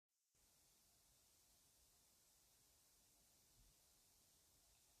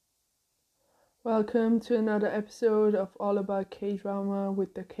Welcome to another episode of All About K-Drama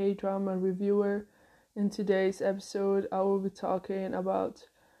with the Kdrama Reviewer. In today's episode, I will be talking about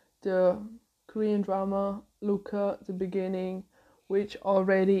the Korean drama L.U.C.A, The Beginning, which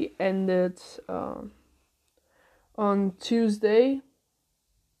already ended on Tuesday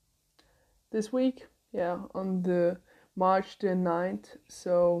this week. Yeah, on the March the 9th.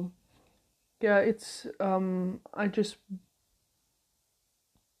 So, yeah, it's I just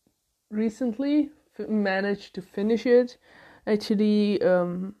recently managed to finish it. Actually,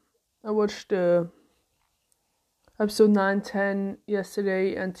 I watched episode 9, 10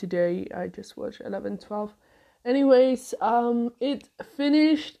 yesterday, and today I just watched 11, 12. Anyways, it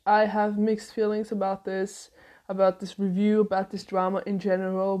finished. I have mixed feelings about this review, about this drama in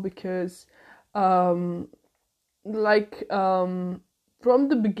general, because um, from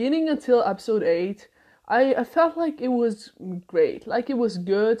the beginning until episode 8, I felt like it was great, like it was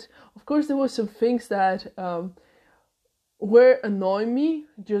good. Of course, there were some things that were annoying me,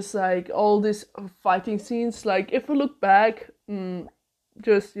 just like all these fighting scenes. Like, if I look back,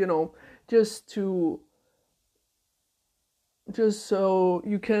 just, just to just so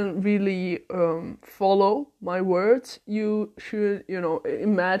you can really follow my words, you should,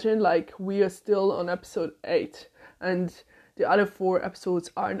 imagine like we are still on episode 8 and the other 4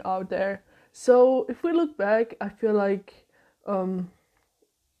 episodes aren't out there. So if we look back, I feel like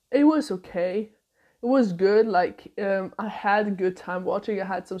it was okay. It was good. Like, I had a good time watching. I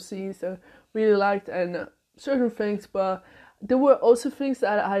had some scenes that I really liked and certain things, but there were also things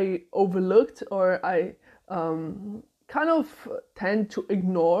that I overlooked or I kind of tend to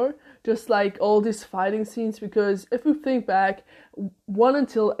ignore, just like all these fighting scenes, because if we think back, 1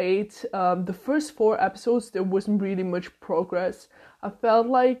 until 8, the first 4 episodes, there wasn't really much progress. I felt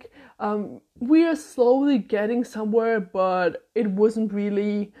like we are slowly getting somewhere, but it wasn't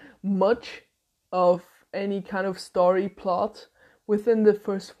really much of any kind of story plot within the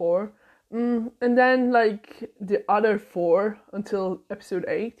first 4. And then, like, the other 4 until episode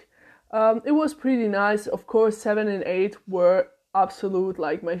 8, it was pretty nice. Of course, 7 and 8 were absolute,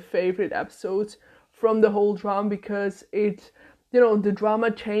 like, my favorite episodes from the whole drama, because the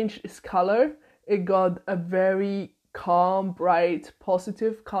drama changed its color. It got a very calm, bright,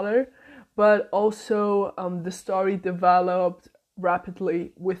 positive color, but also the story developed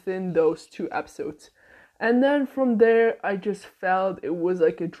rapidly within those 2 episodes. And then from there, I just felt it was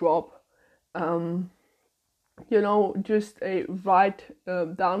like a drop, just a right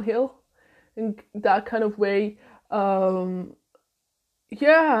downhill in that kind of way.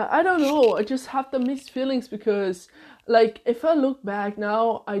 Yeah, I don't know. I just have the mixed feelings because, like, if I look back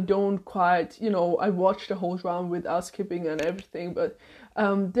now, I don't quite, I watched the whole drama without skipping and everything, but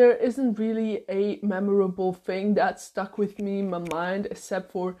there isn't really a memorable thing that stuck with me in my mind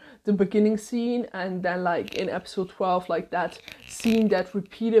except for the beginning scene, and then, like, in episode 12, like, that scene that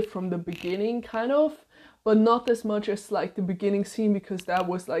repeated from the beginning, kind of, but not as much as, like, the beginning scene, because that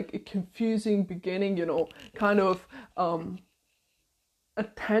was, like, a confusing beginning, kind of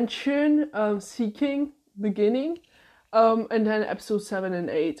attention seeking beginning, and then episode 7 and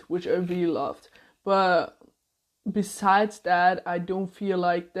 8, which I really loved. But besides that, I don't feel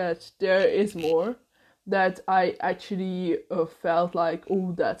like that there is more that I actually felt like,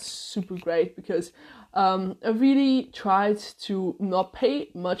 oh, that's super great, because I really tried to not pay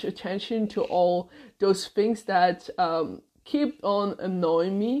much attention to all those things that keep on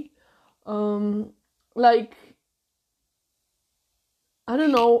annoying me. Like, I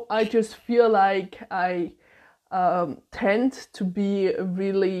don't know, I just feel like I tend to be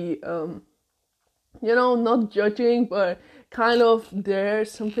really, not judging, but kind of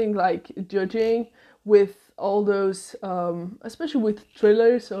there's something like judging with all those, especially with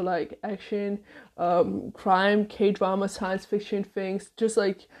thrillers or like action, crime, K-drama, science fiction things, just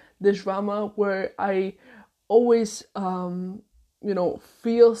like this drama where I always,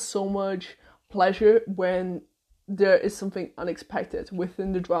 feel so much pleasure when there is something unexpected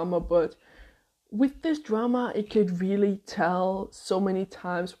within the drama. But with this drama, it could really tell so many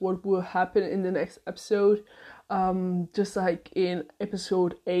times what will happen in the next episode. Just like in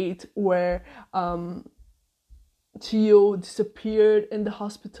episode 8, where Tio disappeared in the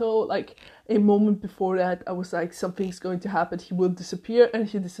hospital. Like, a moment before that, I was like, something's going to happen, he will disappear, and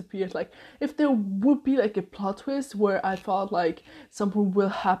he disappeared. Like, if there would be like a plot twist where I thought like something will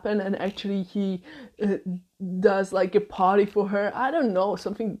happen and actually he does like a party for her, I don't know,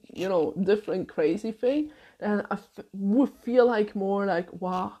 something, different crazy thing, and I would feel like more like,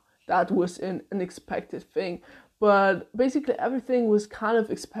 wow, that was an unexpected thing. But basically everything was kind of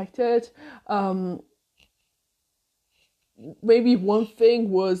expected. maybe one thing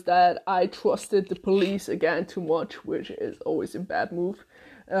was that I trusted the police again too much, which is always a bad move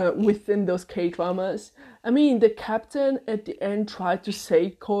within those K-dramas. I mean, the captain at the end tried to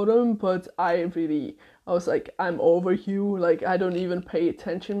save Kodum, but I was like, I'm over you, like, I don't even pay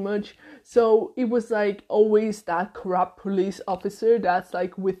attention much. So it was like always that corrupt police officer that's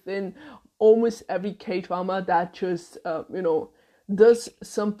like within almost every K-drama that just, does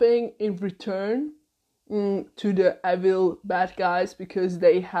something in return to the evil bad guys because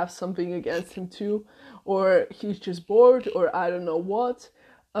they have something against him too, or he's just bored, or I don't know what.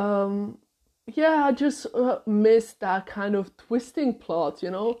 I just miss that kind of twisting plot,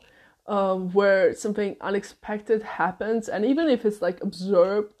 where something unexpected happens, and even if it's like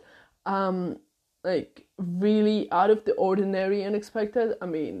observed, like really out of the ordinary, unexpected, I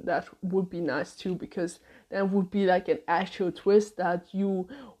mean, that would be nice too, because then would be like an actual twist that you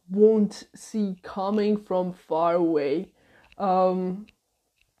won't see coming from far away. I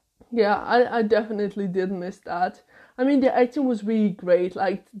definitely did miss that. I mean, the acting was really great.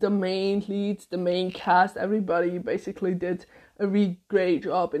 Like, the main leads, the main cast, everybody basically did a really great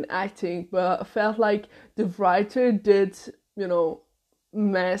job in acting. But I felt like the writer did,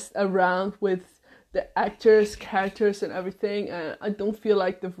 mess around with the actors, characters, and everything. And I don't feel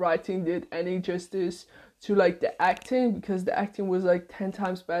like the writing did any justice to, like, the acting, because the acting was, like, 10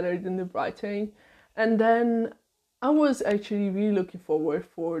 times better than the writing. And then I was actually really looking forward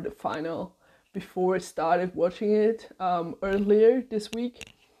for the final before I started watching it earlier this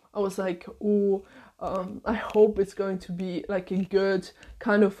week. I was like, I hope it's going to be like a good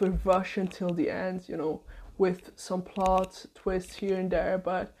kind of a rush until the end, with some plot twists here and there,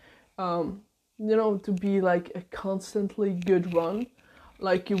 but to be like a constantly good run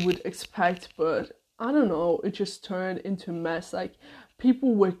like you would expect. But I don't know, it just turned into a mess. Like,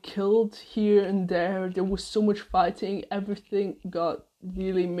 people were killed here and there was so much fighting, everything got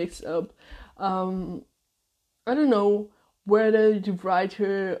really mixed up. I don't know whether the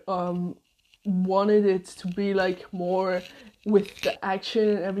writer wanted it to be like more with the action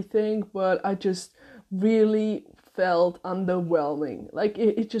and everything, but I just really felt underwhelming. Like,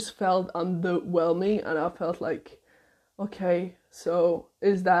 it just felt underwhelming, and I felt like, okay, so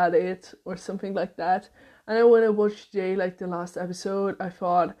is that it, or something like that. And then when I watched Jay, like the last episode, I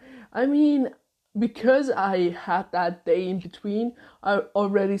thought, I mean, because I had that day in between, I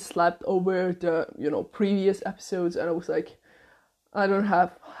already slept over the, previous episodes, and I was like, I don't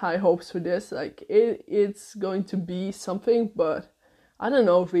have high hopes for this. Like, it's going to be something, but I don't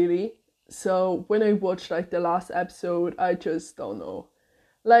know really. So when I watched like the last episode, I just don't know.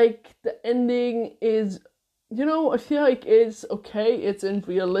 Like, the ending is, I feel like it's okay. It's a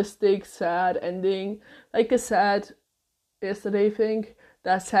realistic, sad ending. Like I said yesterday, I think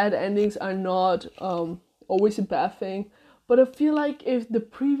that sad endings are not always a bad thing. But I feel like if the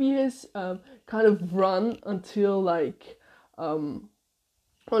previous kind of run until like, or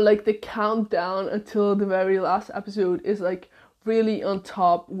like the countdown until the very last episode is like really on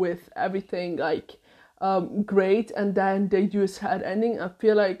top with everything like great, and then they do a sad ending, I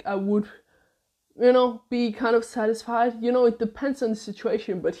feel like I would, be kind of satisfied. It depends on the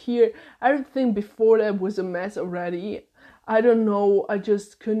situation, but here everything before that was a mess already. I don't know, I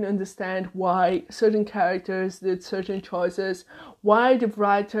just couldn't understand why certain characters did certain choices, why the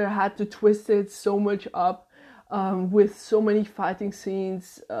writer had to twist it so much up with so many fighting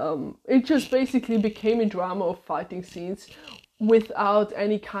scenes. It just basically became a drama of fighting scenes without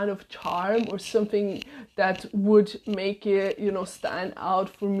any kind of charm or something that would make it, stand out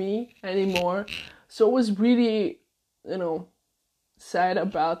for me anymore. So it was really, sad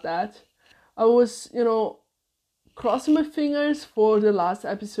about that. I was, crossing my fingers for the last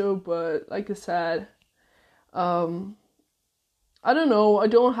episode, but like I said, I don't know, I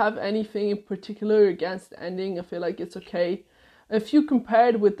don't have anything in particular against the ending. I feel like it's okay. If you compare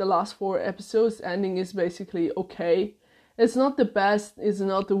it with the last 4 episodes, the ending is basically okay. It's not the best, it's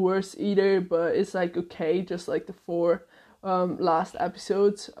not the worst either, but it's like okay, just like the 4 last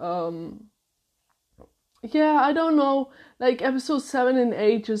episodes. I don't know, like episode 7 and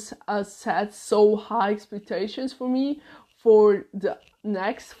 8 just set so high expectations for me for the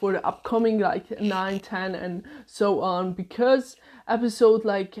upcoming like 9, 10 and so on, because episode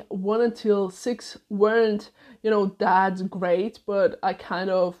like 1 until 6 weren't, that great, but I kind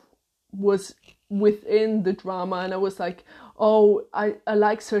of was within the drama, and I was like, oh, I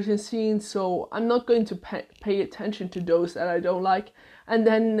like certain scenes, so I'm not going to pay attention to those that I don't like. And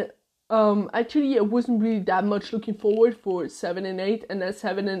then actually I wasn't really that much looking forward for 7 and 8, and then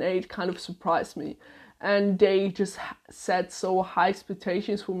 7 and 8 kind of surprised me, and they just set so high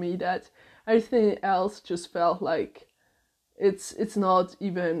expectations for me that everything else just felt like it's not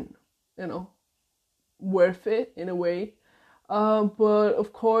even, worth it in a way. But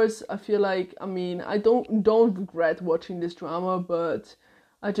of course, I feel like, I don't regret watching this drama, but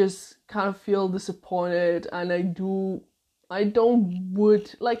I just kind of feel disappointed, and I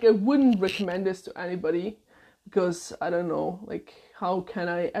wouldn't recommend this to anybody, because I don't know, like, how can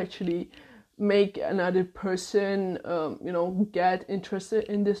I actually make another person, get interested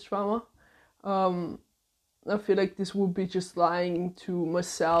in this drama? I feel like this would be just lying to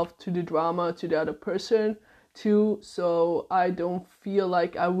myself, to the drama, to the other person too. So I don't feel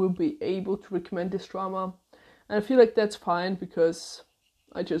like I will be able to recommend this drama. And I feel like that's fine, because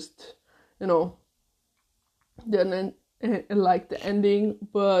I just, didn't like the ending.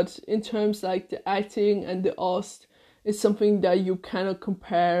 But in terms like the acting and the host, it's something that you cannot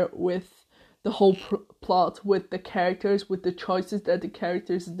compare with the whole plot, with the characters, with the choices that the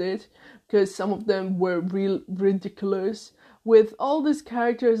characters did, because some of them were real ridiculous, with all these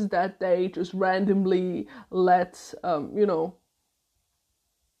characters that they just randomly let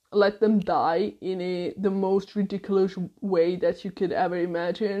them die in the most ridiculous way that you could ever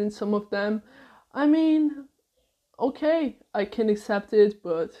imagine. Some of them, okay, I can accept it,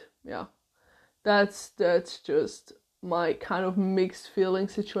 but yeah, that's just my kind of mixed feeling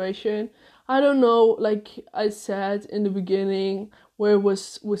situation. I don't know, like I said in the beginning, where it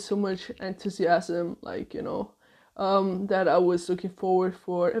was with so much enthusiasm, that I was looking forward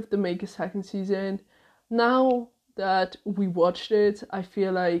for if they make a second season. Now that we watched it, I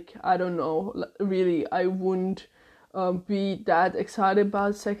feel like, I don't know, really, I wouldn't be that excited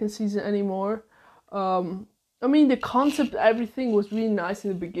about the second season anymore. The concept, everything was really nice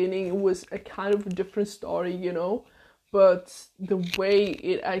in the beginning. It was a kind of a different story, but the way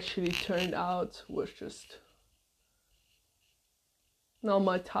it actually turned out was just not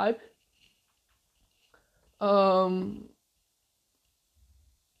my type. Korim,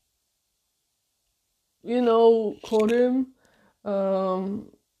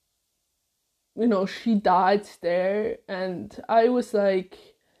 she died there, and I was like,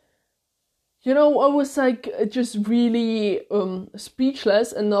 just really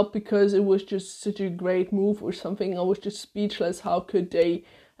speechless, and not because it was just such a great move or something. I was just speechless. How could they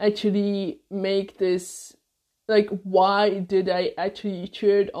actually make this? Like, why did I actually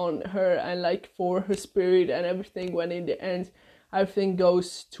cheered on her and like for her spirit and everything, when in the end everything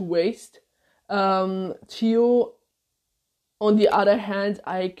goes to waste? Tio, on the other hand,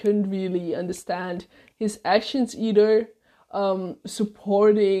 I couldn't really understand his actions either.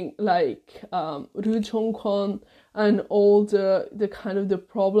 Supporting like Ryu Chong-kwon and all the kind of the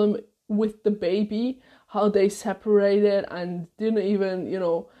problem with the baby, how they separated and didn't even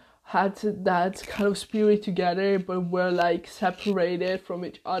had that kind of spirit together, but were like separated from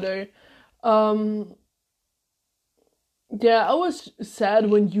each other. Yeah, I was sad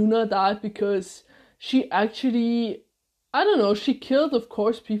when Yuna died, because she actually, I don't know, she killed, of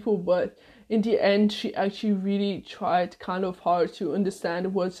course, people, but in the end, she actually really tried kind of hard to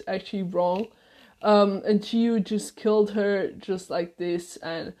understand what's actually wrong. And Jiu just killed her just like this,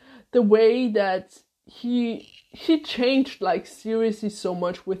 and the way that he changed, like, seriously so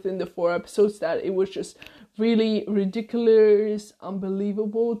much within the 4 episodes, that it was just really ridiculous,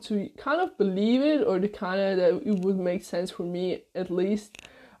 unbelievable to kind of believe it, or the kind of that it would make sense for me, at least.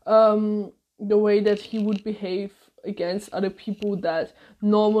 The way that he would behave against other people that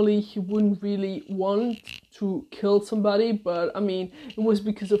normally he wouldn't really want to kill somebody, but it was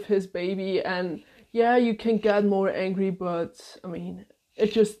because of his baby. And yeah, you can get more angry, but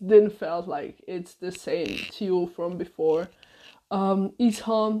it just didn't felt like it's the same Tio from before.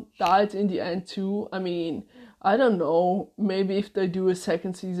 Isham died in the end too. I don't know, maybe if they do a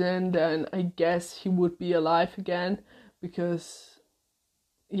second season, then I guess he would be alive again, because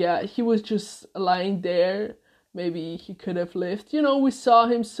yeah, he was just lying there. Maybe he could have lived. We saw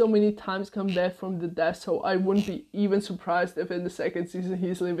him so many times come back from the death, so I wouldn't be even surprised if in the second season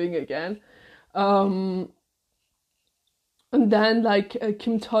he's living again. And then like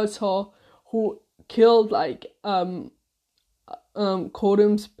Kim Tae-seo, who killed like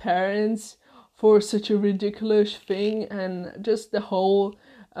Kodum's parents for such a ridiculous thing, and just the whole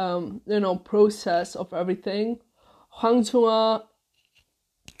process of everything. Hwang Chung-ah,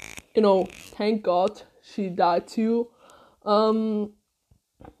 thank God she died too. I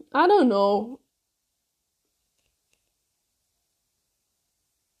don't know.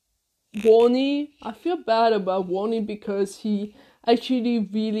 Wonnie, I feel bad about Wonnie, because he actually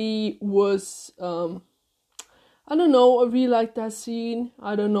really was, I don't know, I really like that scene.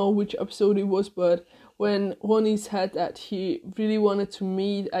 I don't know which episode it was, but when Wonnie said that he really wanted to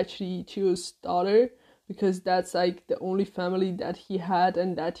meet actually Chio's daughter, because that's like the only family that he had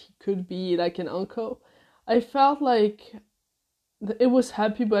and that he could be like an uncle. I felt like it was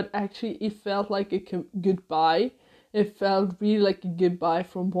happy, but actually it felt like a goodbye. It felt really like a goodbye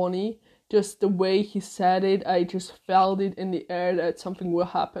from Bonnie. Just the way he said it, I just felt it in the air that something will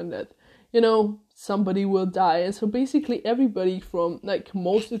happen, that, somebody will die. And so basically everybody from, like,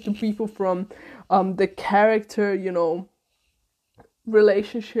 most of the people from the character,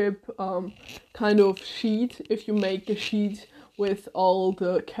 relationship kind of sheet, if you make a sheet with all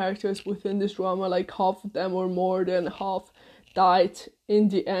the characters within this drama, like half of them or more than half died in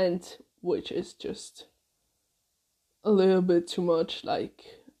the end, which is just a little bit too much. Like,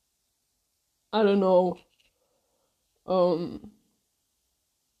 I don't know.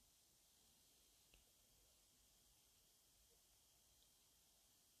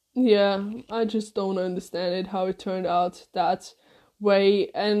 Yeah, I just don't understand it, how it turned out that way.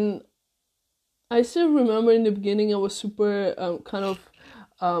 And I still remember in the beginning I was super kind of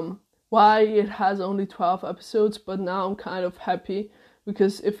why it has only 12 episodes, but now I'm kind of happy,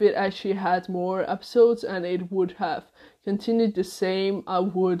 because if it actually had more episodes and it would have continued the same, I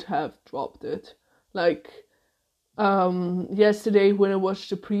would have dropped it. Like, yesterday when I watched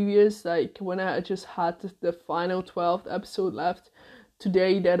the previous, like when I just had the final 12th episode left,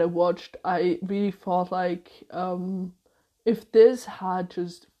 today that I watched, I really felt like if this had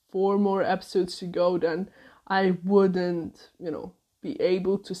just 4 more episodes to go, then I wouldn't, be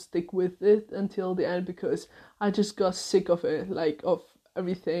able to stick with it until the end, because I just got sick of it, like of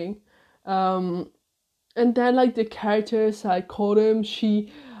everything. And then like the characters, I called him,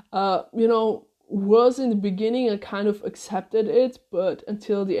 she, was in the beginning I kind of accepted it, but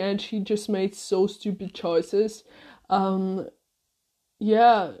until the end she just made so stupid choices.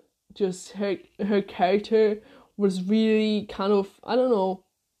 Yeah, just her character was really kind of, I don't know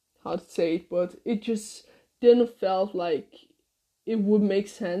how to say it, but it just didn't felt like it would make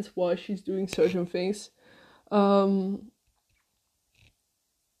sense why she's doing certain things. Yeah,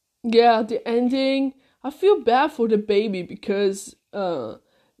 the ending, I feel bad for the baby, because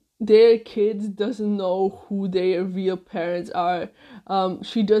their kid doesn't know who their real parents are.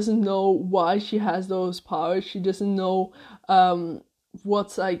 She doesn't know why she has those powers. She doesn't know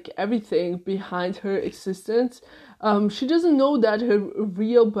what's like everything behind her existence. She doesn't know that her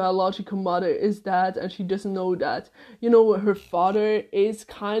real biological mother is that, and she doesn't know that, her father is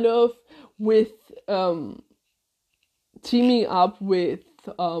kind of with teaming up with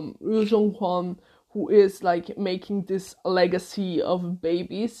Yu Zhonghua, who is like making this legacy of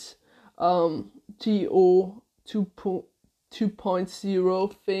babies, GO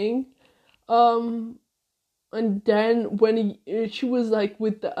 2.0 thing. And then when she was like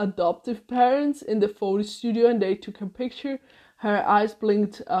with the adoptive parents in the photo studio and they took a picture, her eyes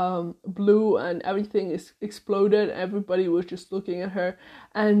blinked blue and everything is exploded. Everybody was just looking at her,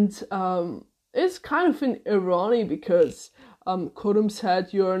 and it's kind of an irony, because Kodum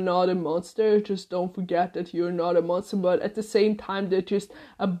said, "You're not a monster, just don't forget that you're not a monster," but at the same time they just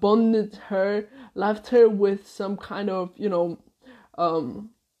abandoned her, left her with some kind of,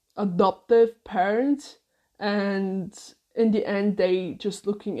 adoptive parents. And in the end, they just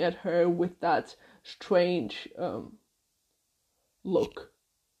looking at her with that strange look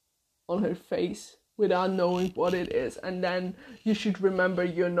on her face without knowing what it is. And then you should remember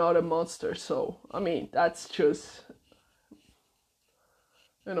you're not a monster. So, I mean, that's just,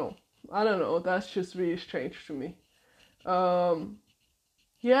 I don't know. That's just really strange to me.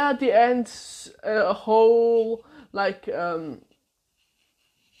 Yeah, at the end, a whole, like,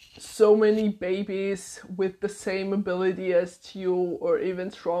 so many babies with the same ability as Tio or even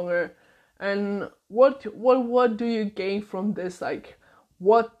stronger. And what do you gain from this? Like,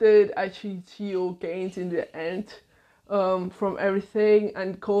 what did actually Tio gain in the end from everything?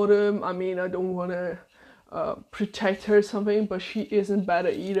 And Kodum, I mean, I don't want to protect her or something, but she isn't better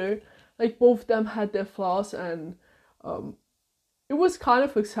either. Like, both of them had their flaws, and it was kind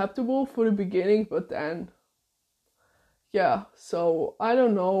of acceptable for the beginning, but then yeah, so I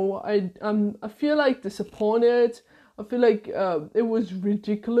don't know. I feel like disappointed. I feel like it was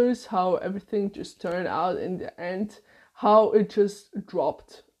ridiculous how everything just turned out in the end. How it just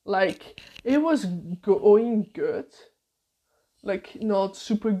dropped. Like, it was going good. Like, not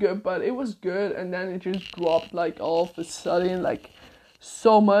super good, but it was good, and then it just dropped like all of a sudden, like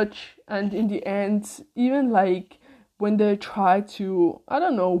so much. And in the end, even like when they tried to, I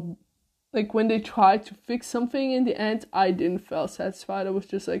don't know, like when they tried to fix something in the end, I didn't feel satisfied. I was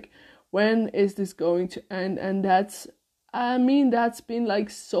just like, when is this going to end? And that's been like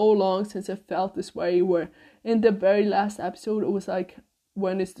so long since I felt this way, where in the very last episode it was like,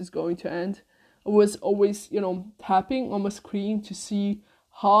 when is this going to end? I was always, tapping on my screen to see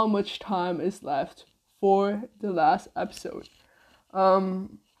how much time is left for the last episode.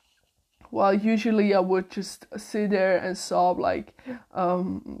 Well, usually I would just sit there and sob like,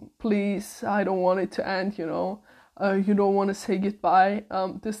 please, I don't want it to end, you don't want to say goodbye.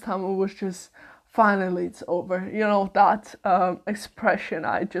 This time it was just, finally it's over. That expression,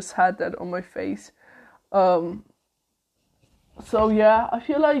 I just had that on my face. So yeah, I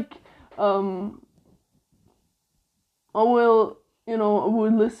feel like I will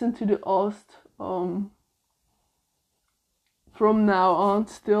listen to the Ost from now on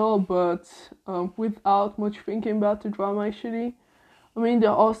still, but without much thinking about the drama actually. I mean, the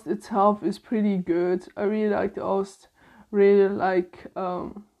Ost itself is pretty good. I really like the Ost, really like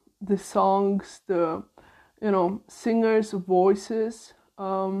the songs, the singers' voices.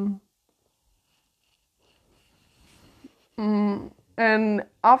 And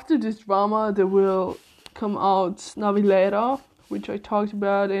after this drama, there will come out Navilera, which I talked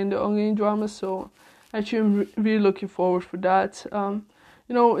about in the ongoing drama. So actually, I'm really looking forward for that.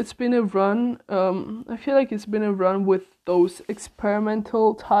 It's been a run. I feel like it's been a run with those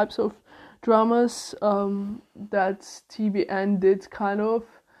experimental types of dramas that TVN did kind of,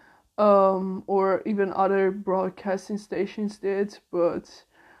 or even other broadcasting stations did. But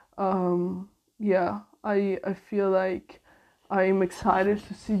yeah, I feel like I'm excited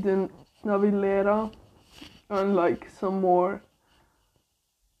to see the Navilera and like some more,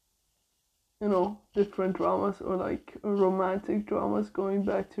 different dramas, or like romantic dramas, going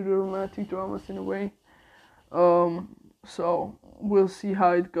back to the romantic dramas in a way. So we'll see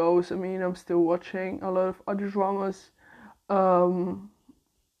how it goes. I mean, I'm still watching a lot of other dramas.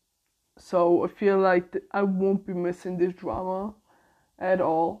 So I feel like I won't be missing this drama at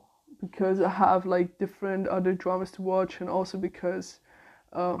all, because I have like different other dramas to watch, and also because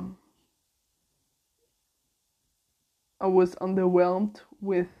I was underwhelmed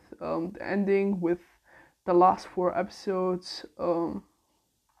with the ending, with the last 4 episodes.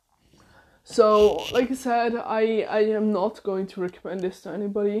 So like I said, I am not going to recommend this to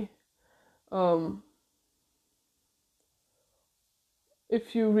anybody.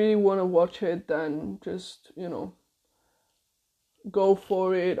 If you really want to watch it, then just go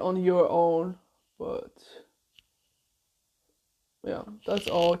for it on your own. But yeah, that's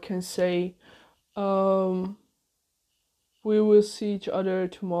all I can say. We will see each other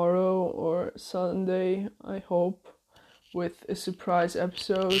tomorrow or Sunday, I hope, with a surprise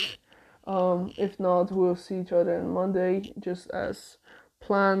episode. If not, we'll see each other on Monday, just as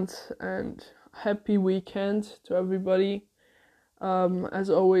planned. And happy weekend to everybody.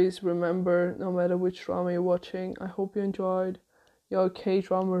 As always, remember, no matter which drama you're watching, I hope you enjoyed. Your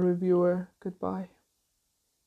Kdrama Reviewer. Goodbye.